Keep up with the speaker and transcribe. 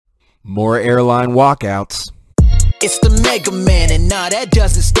More airline walkouts. It's the Mega Man, and nah, that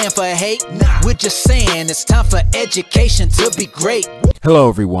doesn't stand for hate. We're just saying it's time for education to be great. Hello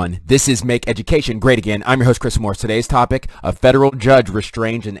everyone, this is Make Education Great Again. I'm your host Chris Morris. Today's topic, a federal judge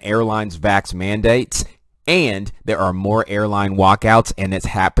restrains an airline's vax mandates, and there are more airline walkouts, and it's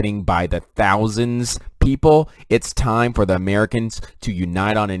happening by the thousands. People, it's time for the Americans to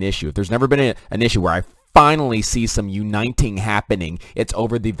unite on an issue. If there's never been an issue where I finally see some uniting happening, it's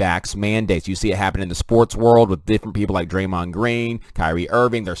over the vax mandates. You see it happen in the sports world with different people like Draymond Green, Kyrie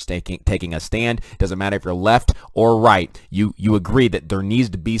Irving. They're taking a stand. Doesn't matter if you're left or right. You agree that there needs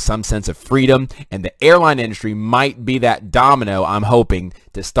to be some sense of freedom, and the airline industry might be that domino, I'm hoping,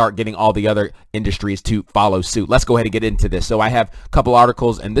 to start getting all the other industries to follow suit. Let's go ahead and get into this. So I have a couple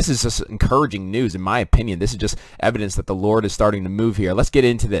articles, and this is just encouraging news in my opinion. This is just evidence that the Lord is starting to move here. Let's get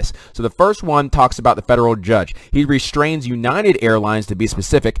into this. So the first one talks about the federal judge. He restrains United Airlines, to be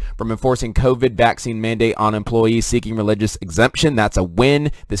specific, from enforcing COVID vaccine mandate on employees seeking religious exemption. That's a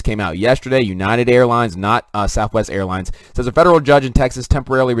win. This came out yesterday. United Airlines, not Southwest Airlines, says a federal judge in Texas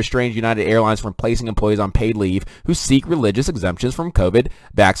temporarily restrained United Airlines from placing employees on paid leave who seek religious exemptions from COVID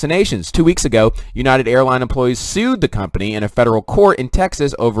vaccinations. 2 weeks ago, United Airline employees sued the company in a federal court in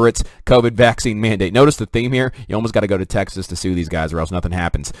Texas over its COVID vaccine mandate. Notice the theme here. You almost got to go to Texas to sue these guys or else nothing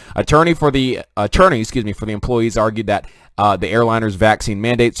happens. Attorney for the employees argued that the airliner's vaccine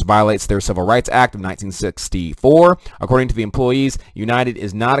mandates violates their Civil Rights Act of 1964. According to the employees, United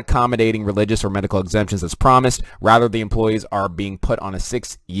is not accommodating religious or medical exemptions as promised. Rather, the employees are being put on a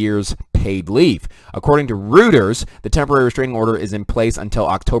 6 years paid leave. According to Reuters, the temporary restraining order is in place until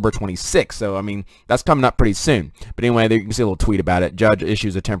October 26th. So, I mean, that's coming up pretty soon. But anyway, there you can see a little tweet about it. Judge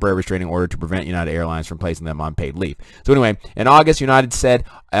issues a temporary restraining order to prevent United Airlines from placing them on paid leave. So anyway, in August, United said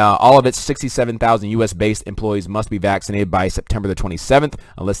all of its 67,000 U.S.-based employees must be vaccinated by September the 27th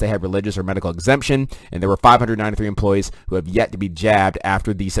unless they have religious or medical exemption. And there were 593 employees who have yet to be jabbed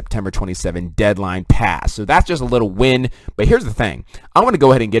after the September 27 deadline passed. So that's just a little win. But here's the thing. I want to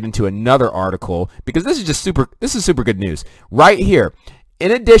go ahead and get into another article because this is super good news. Right here. In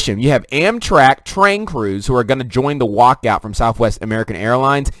addition, you have Amtrak train crews who are going to join the walkout from Southwest American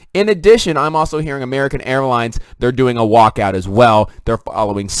Airlines. In addition, I'm also hearing American Airlines, they're doing a walkout as well. They're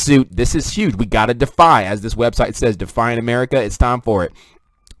following suit. This is huge. We got to defy, as this website says, defying America. It's time for it.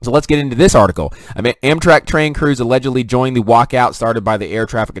 So let's get into this article. Amtrak train crews allegedly joined the walkout started by the air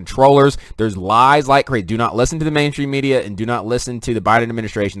traffic controllers. There's lies like crazy. Do not listen to the mainstream media and do not listen to the Biden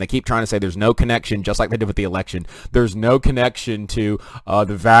administration. They keep trying to say there's no connection, just like they did with the election. There's no connection to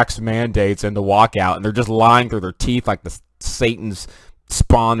the vax mandates and the walkout, and they're just lying through their teeth like the Satan's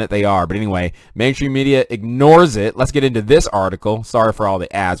spawn that they are. But anyway, mainstream media ignores it. Let's get into this article. Sorry for all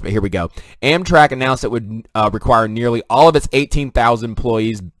the ads, but here we go. Amtrak announced it would require nearly all of its 18,000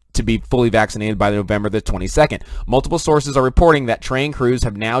 employees to be fully vaccinated by November the 22nd. Multiple sources are reporting that train crews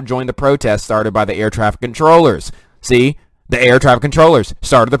have now joined the protest started by the air traffic controllers. See, the air traffic controllers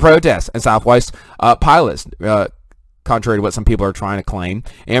started the protest, and Southwest pilots, contrary to what some people are trying to claim.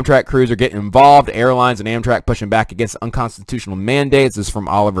 Amtrak crews are getting involved. Airlines and Amtrak pushing back against unconstitutional mandates. This is from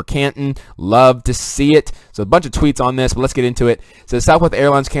Oliver Canton. Love to see it. So a bunch of tweets on this, but let's get into it. It says Southwest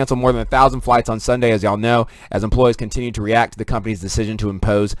Airlines canceled more than 1,000 flights on Sunday, as y'all know, as employees continue to react to the company's decision to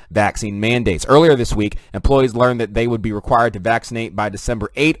impose vaccine mandates. Earlier this week, employees learned that they would be required to vaccinate by December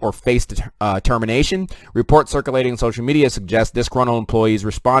 8 or face termination. Reports circulating on social media suggest disgruntled employees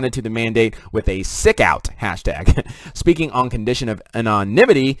responded to the mandate with a sick out hashtag. Speaking on condition of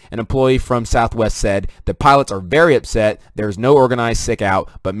anonymity, an employee from Southwest said, the pilots are very upset. There's no organized sick out,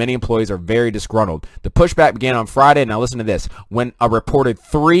 but many employees are very disgruntled. The pushback began on Friday. Now listen to this. When a reported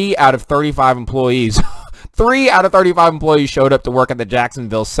 3 out of 35 employees 3 out of 35 employees showed up to work at the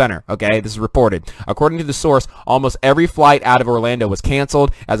Jacksonville Center. Okay, this is reported. According to the source, almost every flight out of Orlando was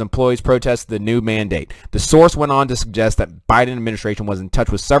canceled as employees protested the new mandate. The source went on to suggest that Biden administration was in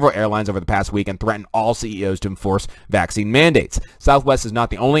touch with several airlines over the past week and threatened all CEOs to enforce vaccine mandates. Southwest is not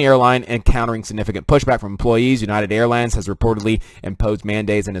the only airline encountering significant pushback from employees. United Airlines has reportedly imposed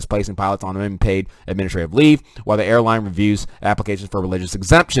mandates and is placing pilots on unpaid administrative leave while the airline reviews applications for religious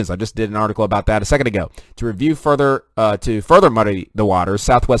exemptions. I just did an article about that a second ago. To further muddy the waters,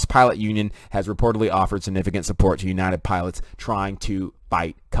 Southwest Pilot Union has reportedly offered significant support to United pilots trying to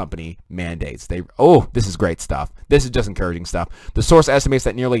fight company mandates. This is great stuff. This is just encouraging stuff. The source estimates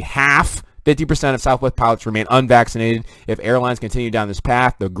that nearly half 50% of Southwest pilots remain unvaccinated. If airlines continue down this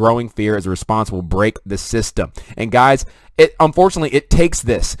path, the growing fear is a response will break the system. And guys, unfortunately, it takes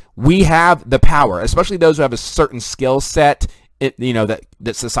this. We have the power, especially those who have a certain skill set,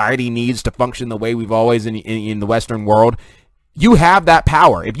 that society needs to function the way we've always in the Western world. You have that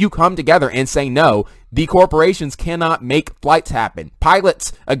power. If you come together and say no, the corporations cannot make flights happen.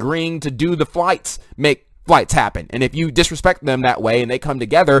 Pilots agreeing to do the flights make flights happen. And if you disrespect them that way and they come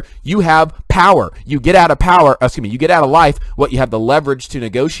together, you have power. You get out of you get out of life what you have the leverage to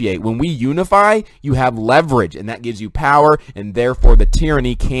negotiate. When we unify, you have leverage, and that gives you power, and therefore the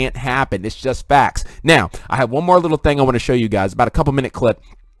tyranny can't happen. It's just facts. Now, I have one more little thing I want to show you guys, about a couple-minute clip.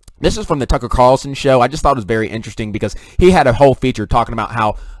 This is from the Tucker Carlson show. I just thought it was very interesting because he had a whole feature talking about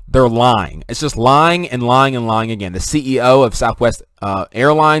how they're lying. It's just lying and lying and lying again. The CEO of Southwest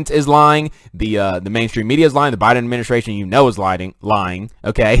Airlines is lying. The mainstream media is lying. The Biden administration, is lying.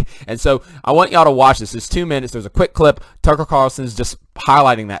 Okay? And so I want y'all to watch this. It's 2 minutes. There's a quick clip. Tucker Carlson's just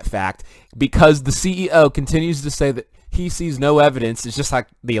highlighting that fact because the CEO continues to say that he sees no evidence. It's just like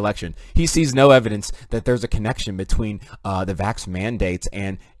the election. He sees no evidence that there's a connection between the vax mandates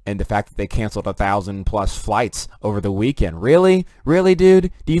and the fact that they canceled 1,000+ flights over the weekend. Really? Really,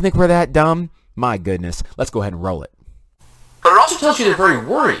 dude? Do you think we're that dumb? My goodness. Let's go ahead and roll it. But it also tells you they're very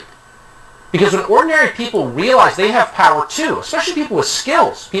worried. Because when ordinary people realize they have power too, especially people with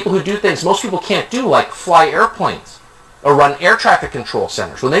skills, people who do things most people can't do, like fly airplanes or run air traffic control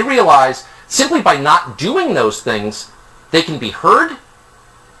centers, when they realize simply by not doing those things, they can be heard,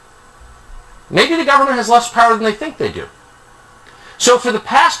 maybe the government has less power than they think they do. So for the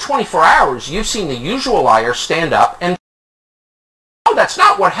past 24 hours, you've seen the usual liar stand up and, oh, that's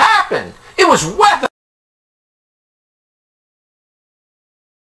not what happened. It was weather.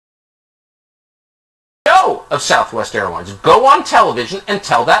 Of Southwest Airlines. Go on television and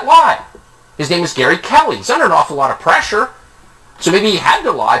tell that lie. His name is Gary Kelly. He's under an awful lot of pressure. So maybe he had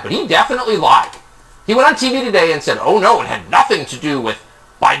to lie, but he definitely lied. He went on TV today and said, oh no, it had nothing to do with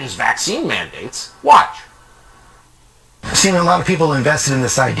Biden's vaccine mandates. Watch. I've seen a lot of people invested in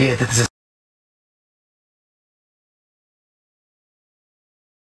this idea that this is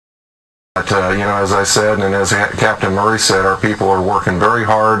as I said, and as Captain Murray said, our people are working very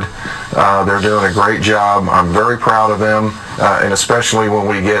hard. They're doing a great job. I'm very proud of them, and especially when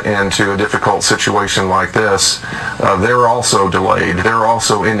we get into a difficult situation like this, they're also delayed. They're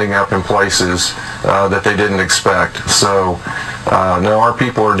also ending up in places that they didn't expect. So, no, our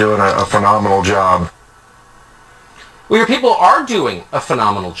people are doing a phenomenal job. Well, your people are doing a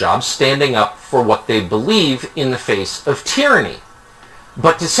phenomenal job standing up for what they believe in the face of tyranny.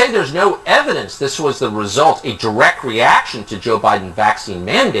 But to say there's no evidence this was the result, a direct reaction to Joe Biden vaccine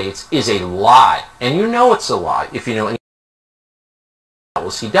mandates, is a lie. And you know it's a lie if you know anything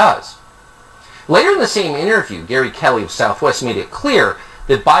else he does. Later in the same interview, Gary Kelly of Southwest made it clear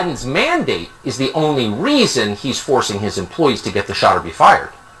that Biden's mandate is the only reason he's forcing his employees to get the shot or be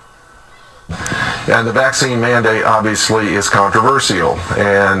fired. And the vaccine mandate obviously is controversial,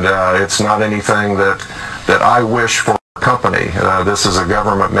 and it's not anything that I wish for company. This is a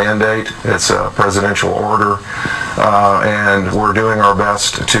government mandate. It's a presidential order, and we're doing our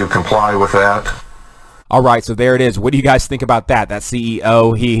best to comply with that. All right, so there it is. What do you guys think about that? That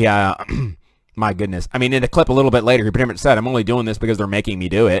CEO, he, my goodness. I mean, in the clip a little bit later, he pretty much said, I'm only doing this because they're making me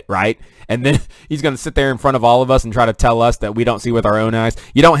do it, right? And then he's going to sit there in front of all of us and try to tell us that we don't see with our own eyes.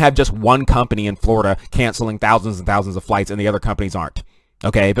 You don't have just one company in Florida canceling thousands and thousands of flights and the other companies aren't.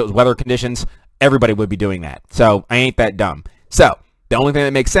 Okay, if it was weather conditions, everybody would be doing that. So I ain't that dumb. So the only thing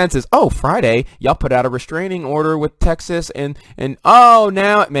that makes sense is, oh, Friday, y'all put out a restraining order with Texas, and oh,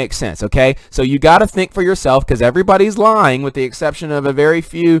 now it makes sense, okay? So you got to think for yourself, because everybody's lying with the exception of a very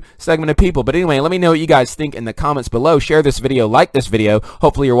few segment of people. But anyway, let me know what you guys think in the comments below. Share this video, like this video.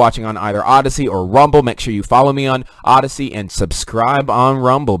 Hopefully you're watching on either Odyssey or Rumble. Make sure you follow me on Odyssey and subscribe on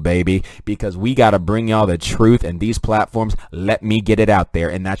Rumble, baby, because we got to bring y'all the truth, and these platforms let me get it out there,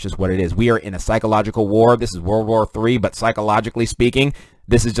 and that's just what it is. We are in a psychological war. This is World War III, but psychologically speaking,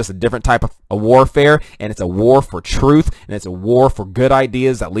 this is just a different type of a warfare, and it's a war for truth, and it's a war for good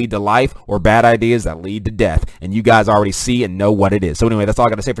ideas that lead to life or bad ideas that lead to death. And you guys already see and know what it is. So anyway, that's all I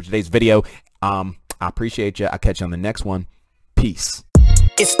got to say for today's video. I appreciate you. I'll catch you on the next one. Peace.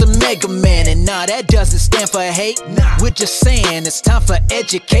 It's the Mega Man, and nah, that doesn't stand for hate. We're just saying it's time for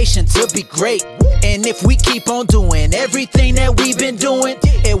education to be great. And if we keep on doing everything that we've been doing,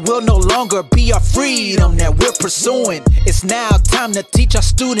 it will no longer be our freedom that we're pursuing. It's now time to teach our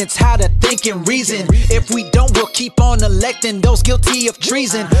students how to think and reason. If we don't, we'll keep on electing those guilty of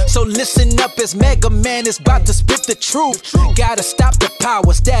treason. So listen up as Mega Man is about to spit the truth. Gotta stop the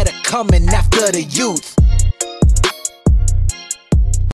powers that are coming after the youth.